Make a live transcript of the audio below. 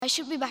I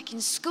should be back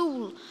in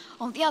school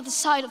on the other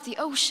side of the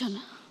ocean.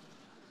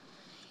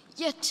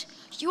 Yet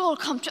you all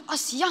come to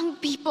us young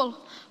people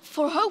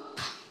for hope.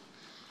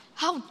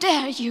 How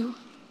dare you?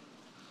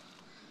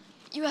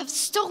 You have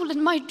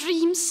stolen my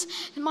dreams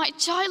and my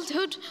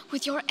childhood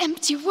with your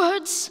empty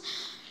words,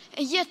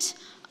 and yet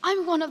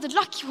I'm one of the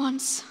lucky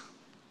ones.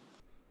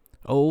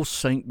 Oh,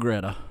 Saint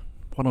Greta,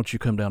 why don't you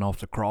come down off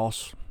the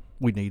cross?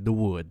 We need the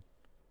wood.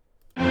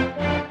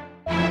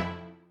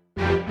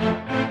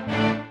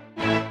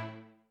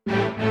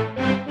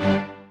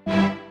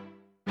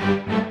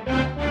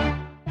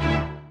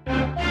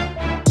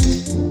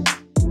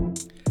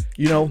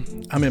 You know,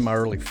 I'm in my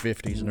early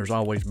 50s, and there's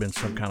always been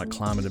some kind of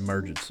climate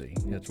emergency.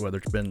 It's whether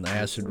it's been the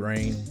acid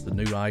rain, the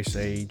new ice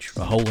age,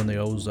 a hole in the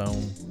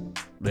ozone,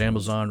 the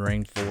Amazon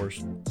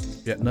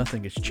rainforest. Yet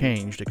nothing has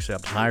changed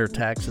except higher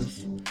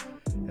taxes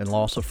and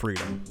loss of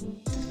freedom.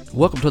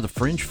 Welcome to the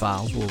Fringe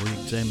Files, where we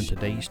examine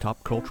today's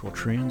top cultural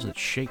trends that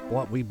shape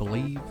what we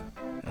believe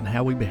and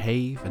how we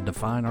behave and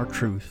define our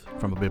truth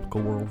from a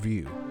biblical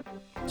worldview.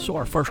 So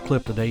our first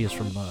clip today is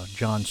from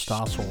John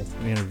Stossel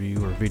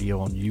interview or video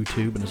on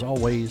YouTube, and as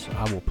always,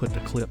 I will put the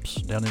clips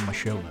down in my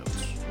show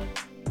notes.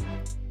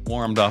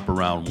 Warmed up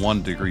around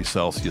 1 degree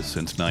Celsius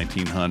since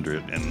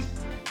 1900, and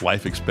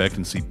life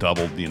expectancy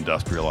doubled the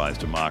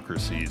industrialized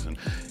democracies,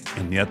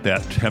 and yet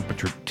that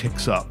temperature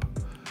ticks up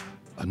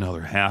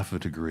another half a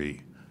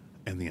degree,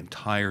 and the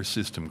entire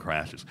system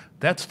crashes.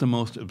 That's the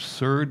most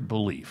absurd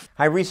belief.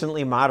 I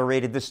recently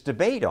moderated this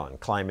debate on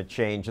climate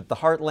change at the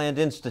Heartland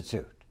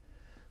Institute.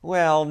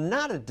 Well,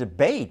 not a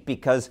debate,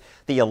 because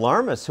the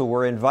alarmists who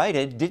were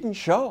invited didn't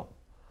show.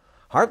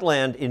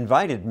 Heartland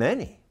invited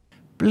many.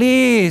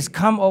 Please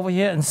come over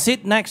here and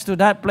sit next to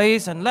that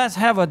place and let's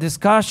have a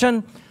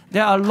discussion.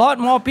 There are a lot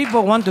more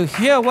people who want to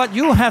hear what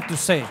you have to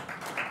say.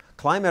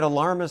 Climate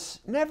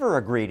alarmists never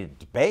agree to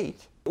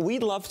debate.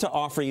 We'd love to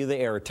offer you the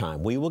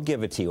airtime. We will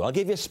give it to you. I'll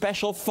give you a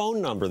special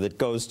phone number that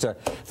goes to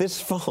this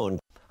phone.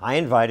 I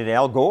invited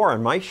Al Gore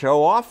on my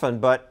show often,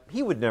 but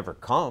he would never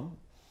come.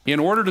 In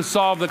order to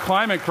solve the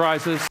climate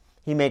crisis,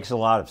 he makes a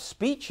lot of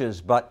speeches,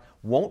 but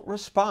won't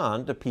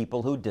respond to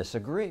people who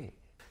disagree.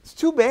 It's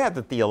too bad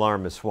that the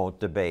alarmists won't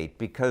debate,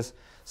 because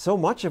so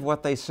much of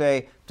what they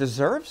say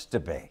deserves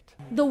debate.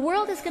 The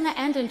world is going to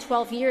end in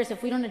 12 years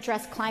if we don't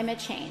address climate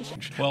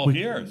change. 12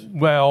 years.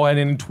 Well, and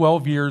in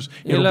 12 years,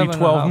 it'll be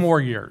 12 more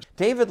years.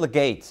 David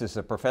Legates is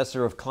a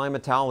professor of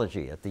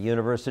climatology at the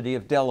University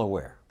of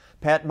Delaware.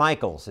 Pat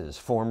Michaels is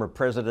former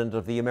president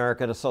of the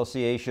American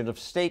Association of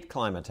State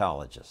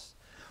Climatologists.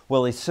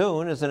 Willie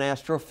Soon is an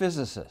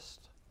astrophysicist.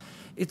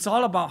 It's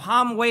all about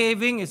arm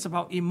waving, it's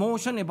about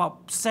emotion,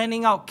 about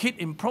sending out kids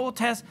in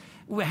protest.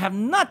 We have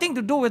nothing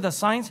to do with the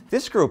science.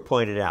 This group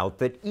pointed out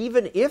that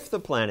even if the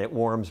planet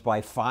warms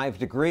by 5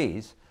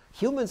 degrees,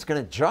 humans can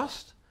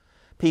adjust.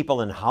 People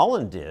in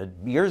Holland did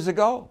years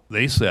ago.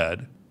 They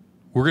said,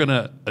 we're going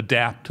to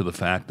adapt to the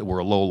fact that we're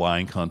a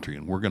low-lying country,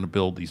 and we're going to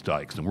build these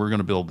dikes, and we're going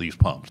to build these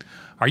pumps.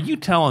 Are you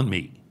telling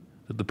me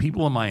that the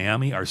people in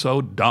Miami are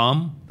so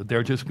dumb that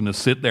they're just going to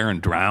sit there and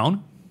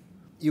drown?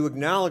 You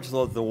acknowledge,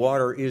 though, the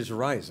water is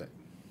rising.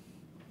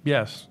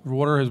 Yes, the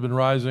water has been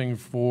rising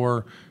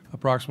for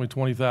approximately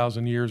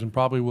 20,000 years and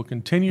probably will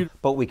continue.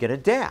 But we can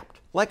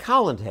adapt, like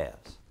Holland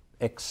has,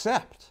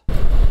 except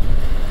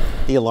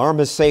the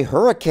alarmists say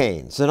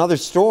hurricanes and other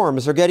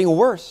storms are getting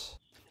worse.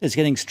 It's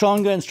getting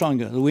stronger and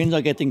stronger. The winds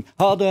are getting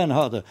harder and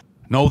harder.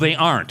 No, they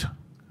aren't.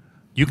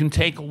 You can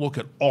take a look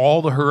at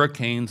all the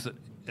hurricanes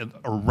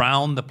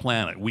around the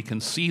planet. We can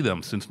see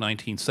them since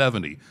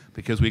 1970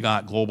 because we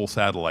got global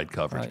satellite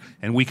coverage. Right.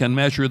 And we can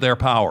measure their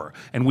power,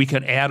 and we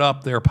can add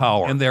up their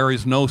power. And there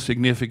is no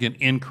significant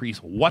increase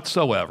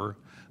whatsoever.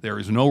 There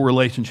is no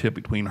relationship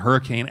between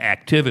hurricane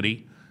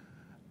activity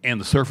and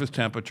the surface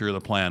temperature of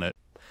the planet.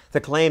 The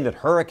claim that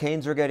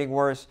hurricanes are getting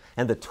worse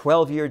and the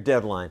 12-year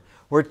deadline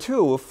were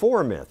 2 of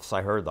 4 myths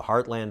I heard the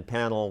Heartland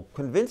panel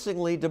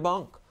convincingly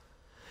debunk.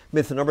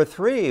 Myth number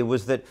 3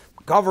 was that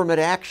government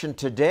action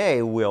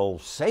today will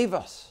save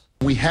us.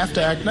 We have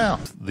to act now.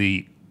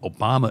 The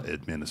Obama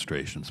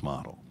administration's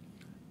model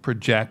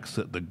projects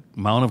that the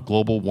amount of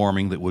global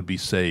warming that would be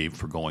saved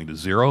for going to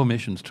zero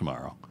emissions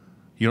tomorrow,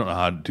 you don't know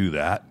how to do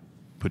that,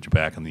 put you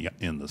back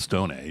in the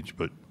Stone Age,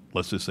 but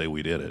let's just say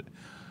we did it,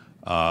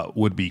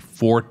 would be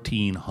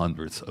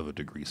 0.14 of a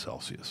degree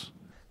Celsius.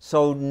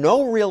 So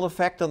no real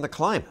effect on the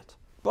climate,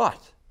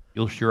 but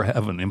you'll sure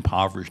have an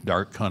impoverished,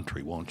 dark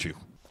country, won't you?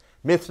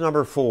 Myth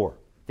number 4,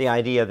 the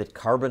idea that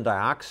carbon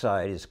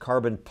dioxide is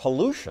carbon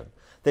pollution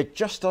that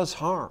just does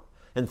harm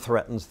and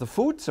threatens the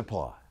food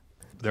supply.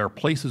 There are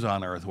places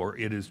on Earth where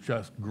it is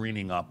just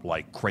greening up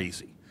like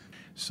crazy.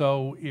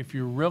 So if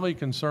you're really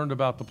concerned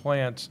about the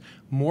plants,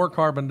 more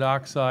carbon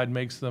dioxide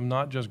makes them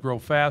not just grow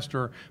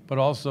faster, but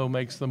also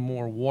makes them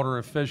more water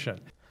efficient.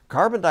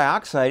 Carbon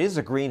dioxide is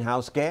a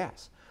greenhouse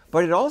gas,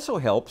 but it also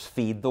helps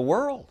feed the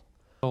world.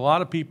 A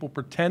lot of people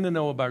pretend to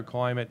know about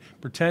climate,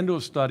 pretend to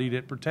have studied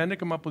it, pretend to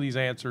come up with these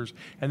answers,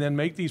 and then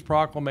make these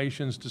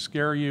proclamations to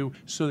scare you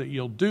so that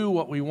you'll do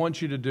what we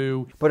want you to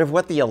do. But if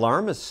what the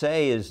alarmists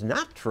say is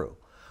not true,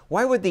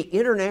 Why would the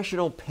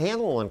International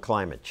Panel on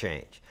Climate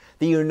Change,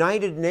 the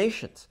United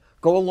Nations,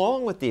 go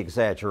along with the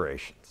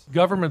exaggerations?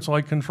 Governments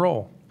like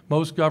control.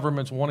 Most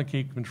governments want to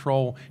keep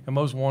control, and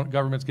most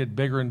governments get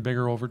bigger and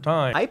bigger over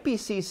time.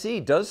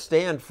 IPCC does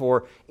stand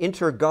for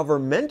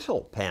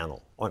Intergovernmental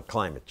Panel on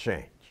Climate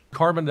Change.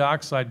 Carbon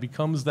dioxide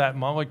becomes that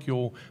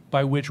molecule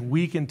by which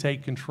we can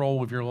take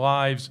control of your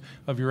lives,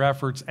 of your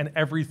efforts, and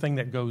everything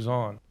that goes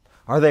on.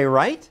 Are they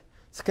right?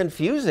 It's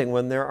confusing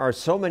when there are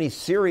so many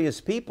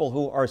serious people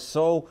who are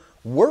so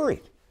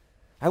worried.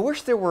 I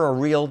wish there were a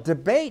real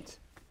debate.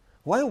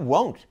 Why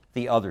won't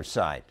the other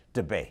side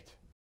debate?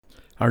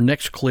 Our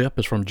next clip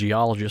is from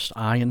geologist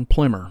Ian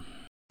Plimmer.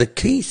 The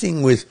key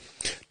thing with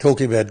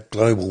talking about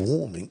global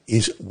warming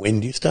is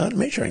when do you start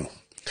measuring?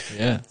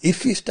 Yeah.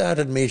 If you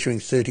started measuring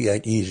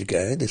 38 years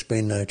ago, there's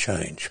been no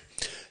change.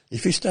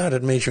 If you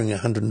started measuring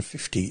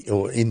 150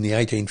 or in the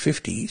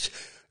 1850s,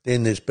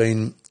 then there's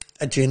been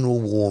a general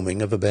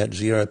warming of about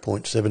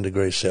 0.7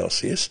 degrees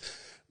Celsius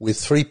with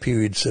 3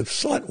 periods of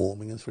slight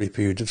warming and 3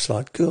 periods of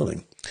slight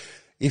cooling.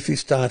 If you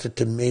started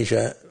to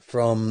measure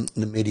from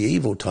the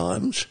medieval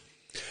times,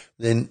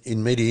 then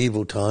in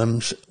medieval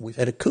times we've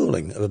had a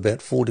cooling of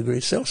about 4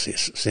 degrees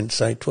Celsius since,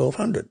 say,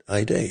 1200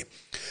 AD.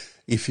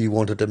 If you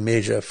wanted to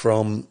measure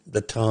from the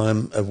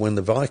time of when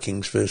the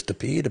Vikings first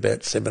appeared,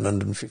 about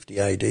 750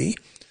 AD,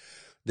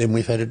 then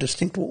we've had a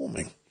distinct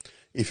warming.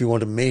 If you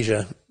want to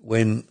measure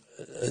when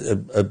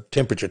a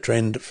temperature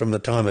trend from the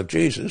time of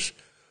Jesus,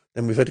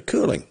 then we've had a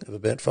cooling of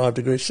about 5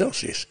 degrees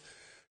Celsius.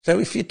 So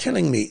if you're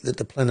telling me that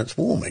the planet's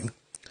warming,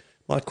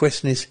 my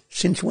question is,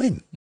 since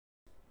when?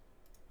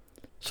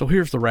 So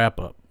here's the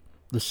wrap-up.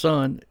 The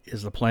sun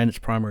is the planet's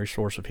primary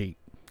source of heat.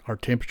 Our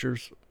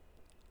temperatures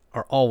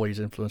are always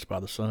influenced by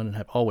the sun and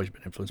have always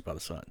been influenced by the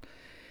sun.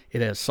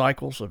 It has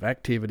cycles of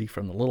activity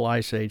from the Little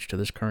Ice Age to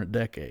this current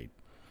decade.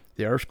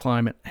 The Earth's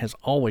climate has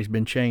always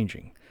been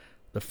changing.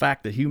 The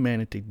fact that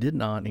humanity did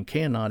not and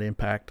cannot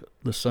impact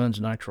the sun's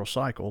natural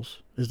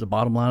cycles is the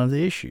bottom line of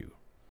the issue.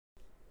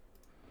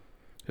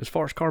 As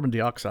far as carbon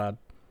dioxide,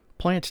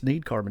 plants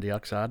need carbon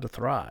dioxide to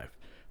thrive.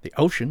 The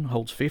ocean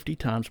holds 50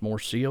 times more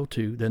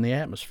CO2 than the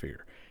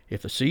atmosphere.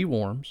 If the sea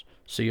warms,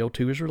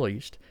 CO2 is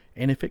released,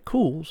 and if it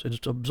cools,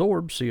 it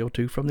absorbs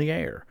CO2 from the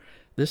air.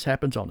 This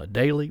happens on a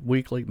daily,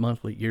 weekly,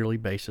 monthly, yearly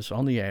basis.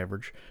 On the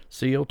average,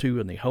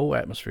 CO2 in the whole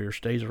atmosphere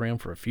stays around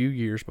for a few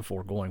years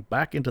before going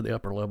back into the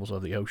upper levels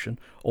of the ocean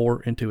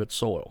or into its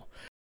soil.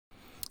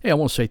 Hey, I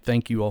want to say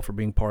thank you all for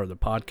being part of the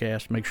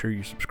podcast. Make sure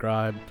you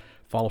subscribe.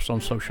 Follow us on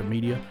social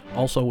media.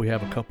 Also, we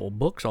have a couple of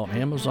books on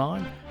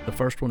Amazon. The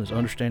first one is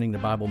Understanding the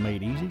Bible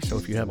Made Easy. So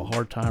if you have a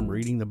hard time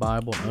reading the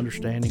Bible and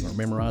understanding or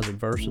memorizing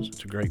verses,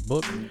 it's a great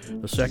book.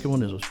 The second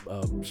one is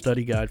a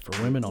study guide for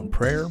women on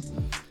prayer.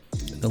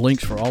 The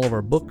links for all of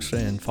our books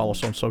and follow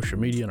us on social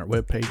media and our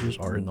web pages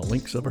are in the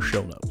links of our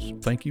show notes.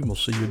 Thank you, and we'll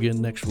see you again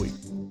next week.